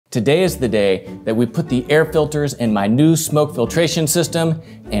Today is the day that we put the air filters in my new smoke filtration system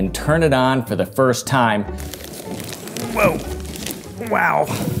and turn it on for the first time. Whoa, wow.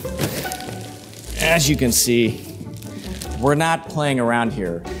 As you can see, we're not playing around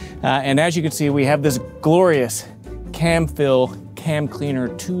here. And as you can see, we have this glorious Camfil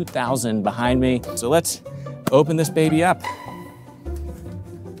CamCleaner 2000 behind me. So let's open this baby up.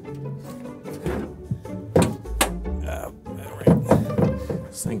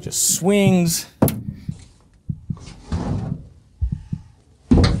 This thing just swings.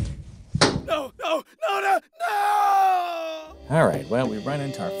 No! All right, well, we run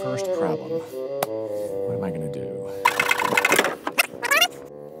into our first problem. What am I gonna do?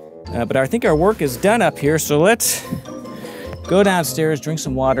 But I think our work is done up here, so let's go downstairs, drink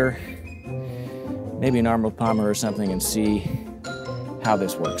some water, maybe an Arnold Palmer or something, and see how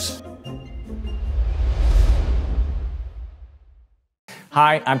this works.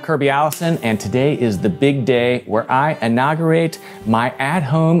 Hi, I'm Kirby Allison, and today is the big day where I inaugurate my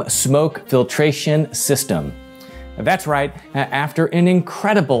at-home smoke filtration system. That's right, after an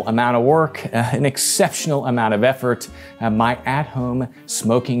incredible amount of work, an exceptional amount of effort, my at-home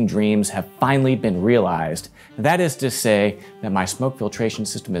smoking dreams have finally been realized. That is to say that my smoke filtration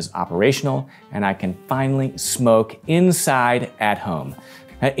system is operational and I can finally smoke inside at home.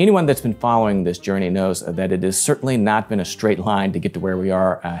 Anyone that's been following this journey knows that it has certainly not been a straight line to get to where we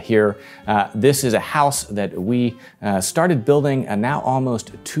are here. This is a house that we started building now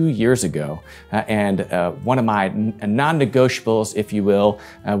almost 2 years ago. And one of my non-negotiables, if you will,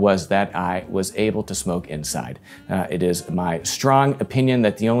 was that I was able to smoke inside. It is my strong opinion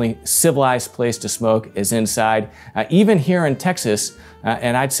that the only civilized place to smoke is inside. Even here in Texas,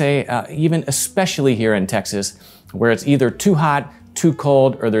 and I'd say even especially here in Texas, where it's either too hot, too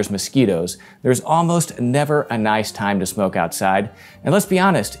cold, or there's mosquitoes, there's almost never a nice time to smoke outside. And let's be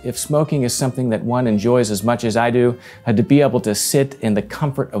honest, if smoking is something that one enjoys as much as I do, to be able to sit in the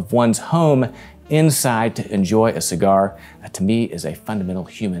comfort of one's home inside to enjoy a cigar, to me is a fundamental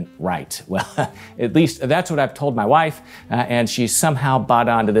human right. Well, at least that's what I've told my wife, and she somehow bought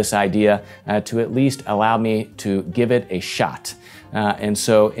onto this idea to at least allow me to give it a shot. And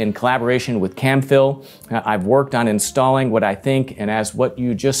so in collaboration with Camfil, I've worked on installing what I think, and as what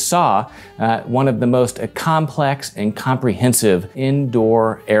you just saw, one of the most complex and comprehensive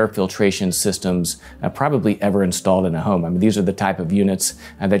indoor air filtration systems probably ever installed in a home. I mean, these are the type of units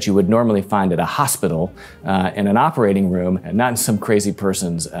that you would normally find at a hospital, in an operating room, not in some crazy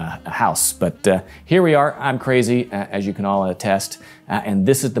person's house. But here we are, I'm crazy, as you can all attest, and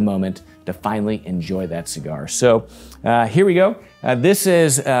this is the moment to finally enjoy that cigar. So here we go. This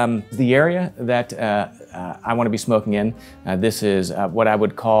is the area that I want to be smoking in. This is what I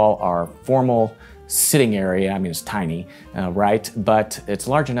would call our formal sitting area. I mean, it's tiny, right? But it's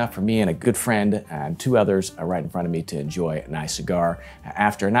large enough for me and a good friend and 2 others right in front of me to enjoy a nice cigar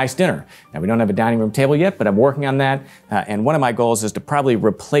after a nice dinner. Now, we don't have a dining room table yet, but I'm working on that. And one of my goals is to probably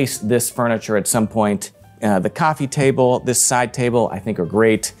replace this furniture at some point. The coffee table, this side table, I think are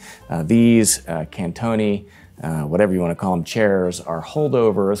great. These Cantoni, whatever you want to call them, chairs, are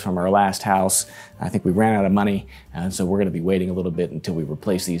holdovers from our last house. I think we ran out of money, and so we're going to be waiting a little bit until we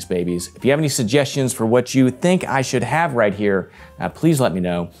replace these babies. If you have any suggestions for what you think I should have right here, please let me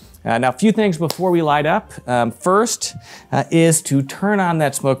know. Now, a few things before we light up. First is to turn on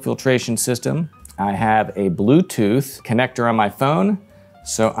that smoke filtration system. I have a Bluetooth connector on my phone.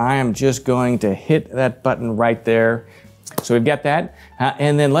 So I am just going to hit that button right there. So we've got that.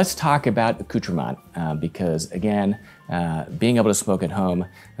 And then let's talk about accoutrement, because again, being able to smoke at home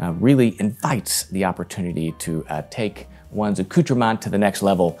really invites the opportunity to take one's accoutrement to the next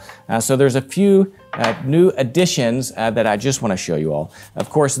level. So there's a few new additions that I just want to show you all. Of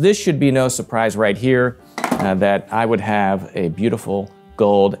course, this should be no surprise right here that I would have a beautiful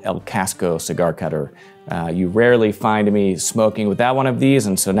gold El Casco cigar cutter. You rarely find me smoking without one of these,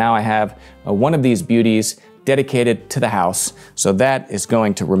 and so now I have one of these beauties dedicated to the house. So that is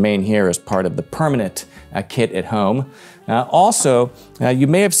going to remain here as part of the permanent kit at home. Also, you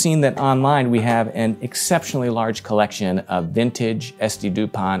may have seen that online we have an exceptionally large collection of vintage SD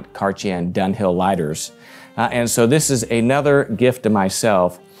DuPont, Cartier, and Dunhill lighters. And so this is another gift to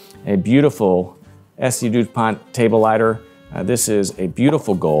myself, a beautiful SD DuPont table lighter. This is a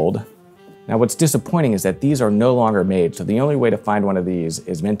beautiful gold. Now, what's disappointing is that these are no longer made, so the only way to find one of these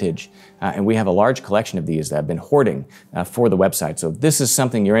is vintage, and we have a large collection of these that I've been hoarding for the website. So if this is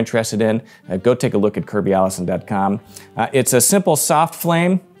something you're interested in, go take a look at kirbyallison.com. It's a simple soft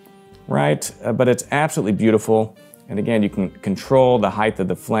flame, right, but it's absolutely beautiful. And again, you can control the height of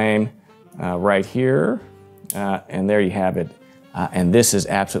the flame right here, and there you have it. and this is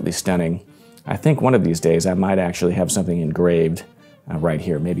absolutely stunning. I think one of these days I might actually have something engraved right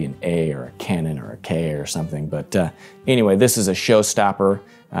here, maybe an A or a Canon or a K or something. But anyway, this is a showstopper,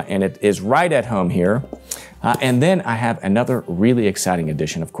 and it is right at home here. And then I have another really exciting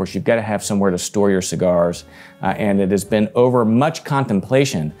addition. Of course, you've got to have somewhere to store your cigars, and it has been over much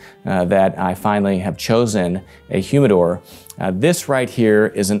contemplation that I finally have chosen a humidor. This right here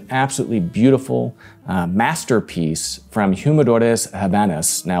is an absolutely beautiful masterpiece from Humidores Habana.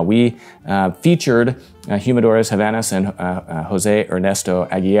 Now, we featured Humidores Habana and Jose Ernesto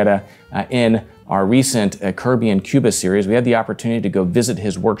Aguilera in our recent Kirby in Cuba series. We had the opportunity to go visit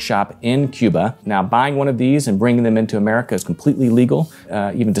his workshop in Cuba. Now, buying one of these and bringing them into America is completely legal,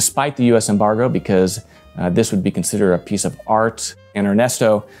 even despite the US embargo, because this would be considered a piece of art. And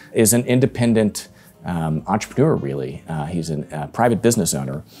Ernesto is an independent entrepreneur, really. He's a private business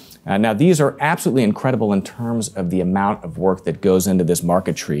owner. Now, these are absolutely incredible in terms of the amount of work that goes into this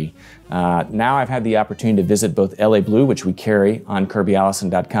market tree. Now I've had the opportunity to visit both LA Blue, which we carry on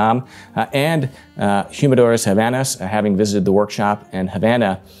kirbyallison.com, and Humidores Habana, having visited the workshop in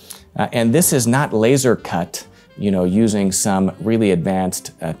Havana. And this is not laser cut, using some really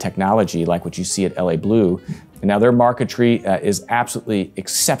advanced technology like what you see at LA Blue. Now, their marquetry is absolutely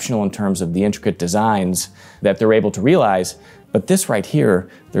exceptional in terms of the intricate designs that they're able to realize. But this right here,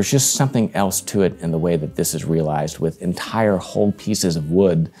 there's just something else to it in the way that this is realized, with entire whole pieces of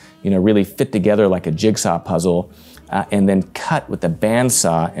wood, really fit together like a jigsaw puzzle, and then cut with a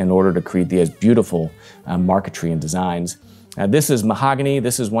bandsaw in order to create these beautiful marquetry and designs. This is mahogany.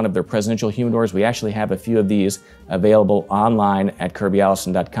 This is one of their presidential humidors. We actually have a few of these available online at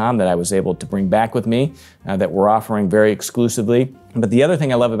kirbyallison.com that I was able to bring back with me that we're offering very exclusively. But the other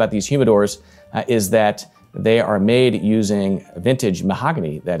thing I love about these humidors is that they are made using vintage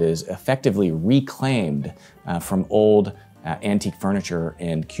mahogany that is effectively reclaimed from old antique furniture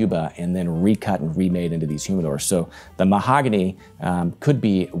in Cuba and then recut and remade into these humidors. So the mahogany could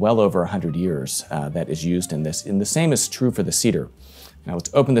be well over 100 years that is used in this. And the same is true for the cedar. Now let's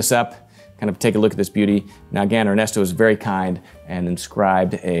open this up, kind of take a look at this beauty. Now again, Ernesto was very kind and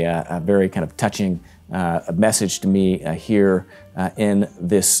inscribed a very kind of touching message to me here in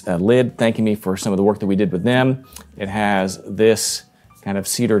this lid, thanking me for some of the work that we did with them. It has this kind of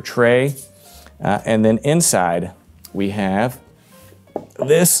cedar tray, and then inside we have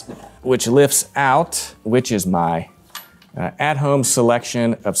this, which lifts out, which is my at-home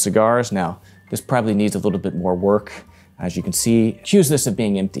selection of cigars. Now, this probably needs a little bit more work. As you can see, accuse this of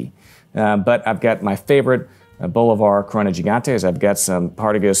being empty. But I've got my favorite Bolivar Corona Gigantes. I've got some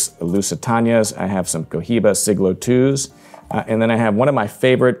Partagas Lusitanas. I have some Cohiba Siglo 2s. And then I have one of my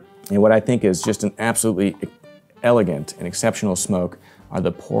favorite, and what I think is just an absolutely elegant and exceptional smoke, are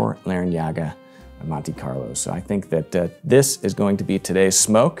the Por Larrañaga Monte Carlo. So I think that this is going to be today's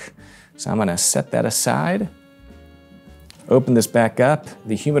smoke. So I'm gonna set that aside, open this back up.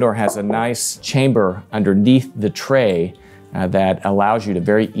 The humidor has a nice chamber underneath the tray that allows you to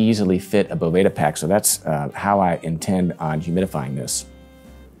very easily fit a Boveda pack. So that's how I intend on humidifying this.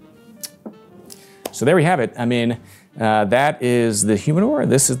 So there we have it. I mean, that is the humidor,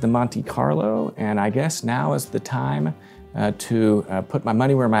 this is the Monte Carlo, and I guess now is the time to put my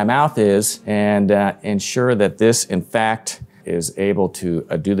money where my mouth is and ensure that this, in fact, is able to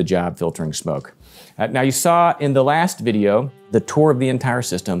do the job filtering smoke. Now, you saw in the last video the tour of the entire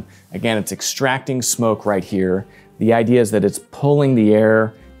system. Again, it's extracting smoke right here. The idea is that it's pulling the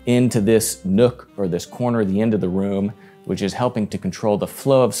air into this nook or this corner, the end of the room, which is helping to control the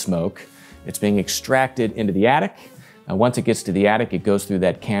flow of smoke. It's being extracted into the attic. Once it gets to the attic, it goes through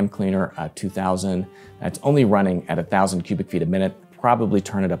that CamCleaner 2000. It's only running at 1,000 cubic feet a minute. Probably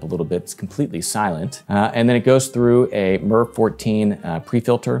turn it up a little bit. It's completely silent. And then it goes through a MERV 14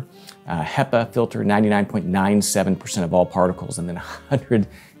 pre-filter, HEPA filter, 99.97% of all particles, and then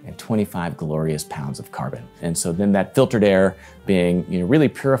 125 glorious pounds of carbon. And so then that filtered air being really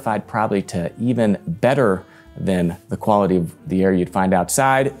purified probably to even better than the quality of the air you'd find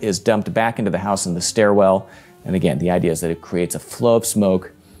outside is dumped back into the house in the stairwell. And again, the idea is that it creates a flow of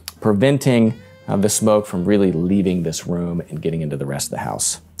smoke, preventing the smoke from really leaving this room and getting into the rest of the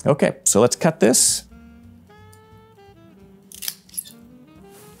house. Okay, so let's cut this.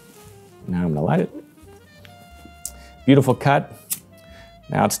 Now I'm gonna light it. Beautiful cut.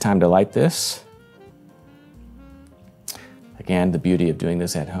 Now it's time to light this. Again, the beauty of doing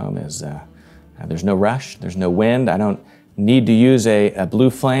this at home is there's no rush, there's no wind. I don't need to use a blue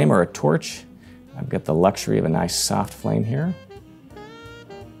flame or a torch. I've got the luxury of a nice soft flame here.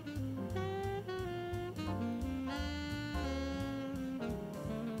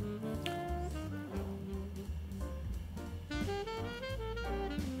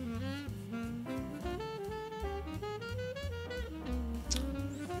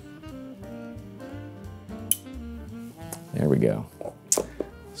 There we go.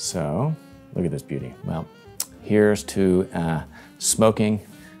 So, look at this beauty. Well, here's to smoking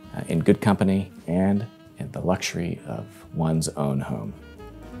in good company and in the luxury of one's own home.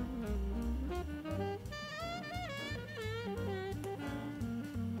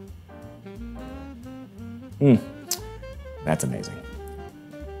 That's amazing.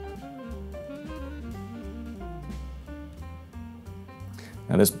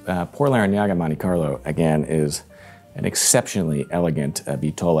 Now this Pour Larrañaga Monte Carlo, again, is an exceptionally elegant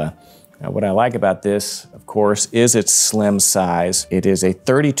vitola. What I like about this, of course, is its slim size. It is a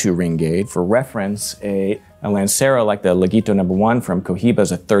 32 ring gauge. For reference, a Lancero like the Laguito No. 1 from Cohiba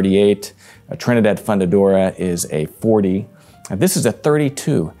is a 38. A Trinidad Fundadora is a 40. This is a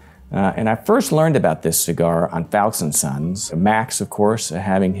 32. And I first learned about this cigar on Fowles & Sons. Max, of course,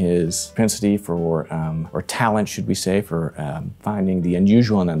 having his propensity for, or talent, should we say, for finding the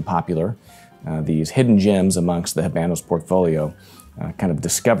unusual and unpopular, these hidden gems amongst the Habanos portfolio. Kind of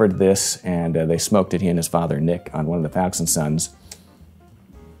discovered this, and they smoked it, he and his father, Nick, on one of the Fowles & Sons.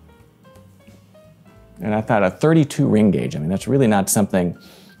 And I thought a 32 ring gauge, I mean, that's really not something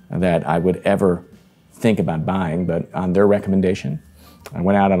that I would ever think about buying, but on their recommendation, I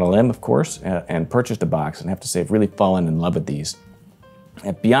went out on a limb, of course, and purchased a box, and I have to say I've really fallen in love with these.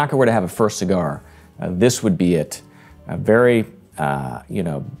 If Bianca were to have a first cigar, this would be it. A very,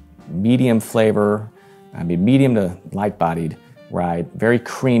 medium flavor, I mean, medium to light-bodied, right? Very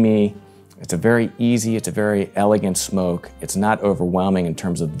creamy. It's a very easy, it's a very elegant smoke. It's not overwhelming in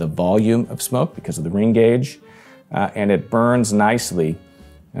terms of the volume of smoke because of the ring gauge, and it burns nicely.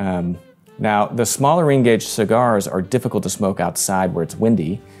 Now, the smaller ring gauge cigars are difficult to smoke outside where it's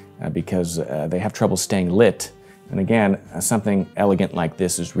windy because they have trouble staying lit. And again, something elegant like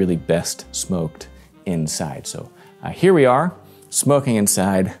this is really best smoked inside. So here we are, smoking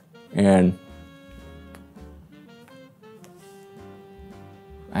inside, and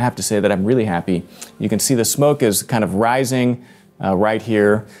I have to say that I'm really happy. You can see the smoke is kind of rising right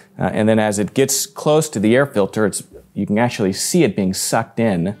here, and then as it gets close to the air filter, you can actually see it being sucked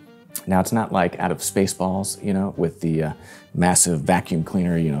in. Now, it's not like out of Spaceballs, with the massive vacuum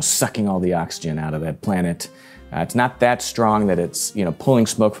cleaner, sucking all the oxygen out of that planet. It's not that strong that it's, pulling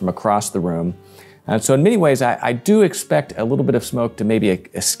smoke from across the room. So in many ways, I do expect a little bit of smoke to maybe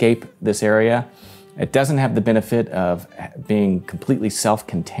escape this area. It doesn't have the benefit of being completely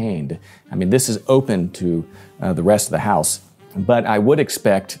self-contained. I mean, this is open to the rest of the house. But I would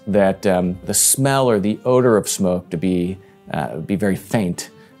expect that the smell or the odor of smoke to be very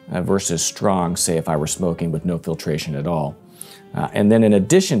faint versus strong, say if I were smoking with no filtration at all. And then in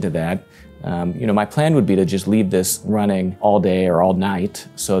addition to that, my plan would be to just leave this running all day or all night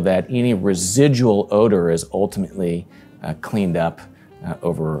so that any residual odor is ultimately cleaned up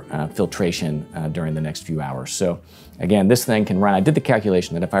over filtration during the next few hours. So again, this thing can run, I did the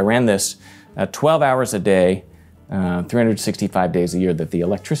calculation that if I ran this 12 hours a day, 365 days a year, that the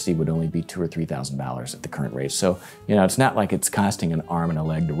electricity would only be $2,000 or $3,000 at the current rate. So, it's not like it's costing an arm and a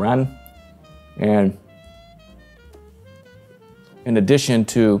leg to run. And in addition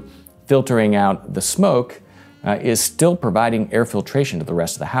to filtering out the smoke, is still providing air filtration to the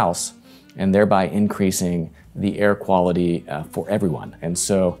rest of the house, and thereby increasing the air quality for everyone. And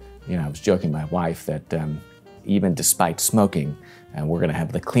so, I was joking with my wife that even despite smoking, we're gonna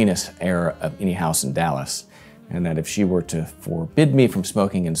have the cleanest air of any house in Dallas. And that if she were to forbid me from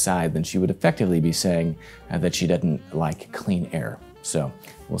smoking inside, then she would effectively be saying that she doesn't like clean air. So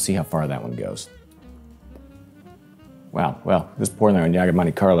we'll see how far that one goes. Wow, well, this Pour Larrañaga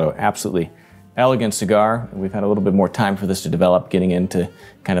Monte Carlo, absolutely elegant cigar. We've had a little bit more time for this to develop, getting into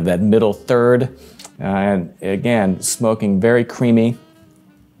kind of that middle third. And again, smoking very creamy.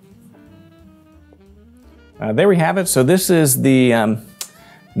 There we have it. So this is the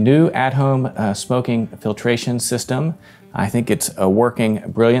new at-home smoking filtration system. I think it's working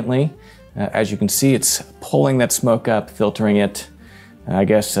brilliantly. As you can see, it's pulling that smoke up, filtering it. I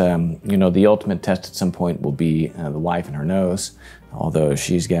guess, the ultimate test at some point will be the wife and her nose, although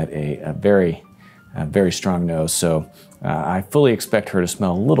she's got a very strong nose. So I fully expect her to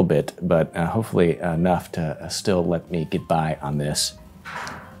smell a little bit, but hopefully enough to still let me get by on this.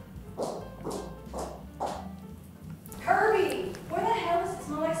 Kirby, where the hell does it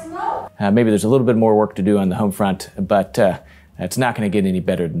smell like smoke? Maybe there's a little bit more work to do on the home front, but it's not going to get any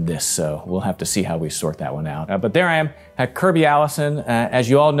better than this, so we'll have to see how we sort that one out. But there I am at Kirby Allison. As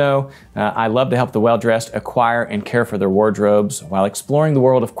you all know, I love to help the well-dressed acquire and care for their wardrobes while exploring the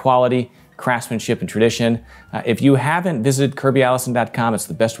world of quality, craftsmanship and tradition. If you haven't visited kirbyallison.com, it's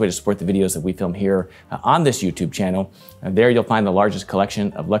the best way to support the videos that we film here on this YouTube channel. There you'll find the largest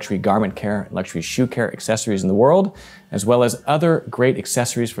collection of luxury garment care, luxury shoe care accessories in the world, as well as other great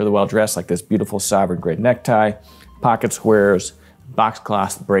accessories for the well-dressed, like this beautiful sovereign grade necktie, pocket squares, box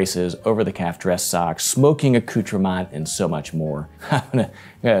cloth braces, over-the-calf dress socks, smoking accoutrement, and so much more. I'm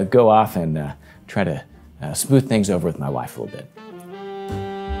gonna go off and try to smooth things over with my wife a little bit.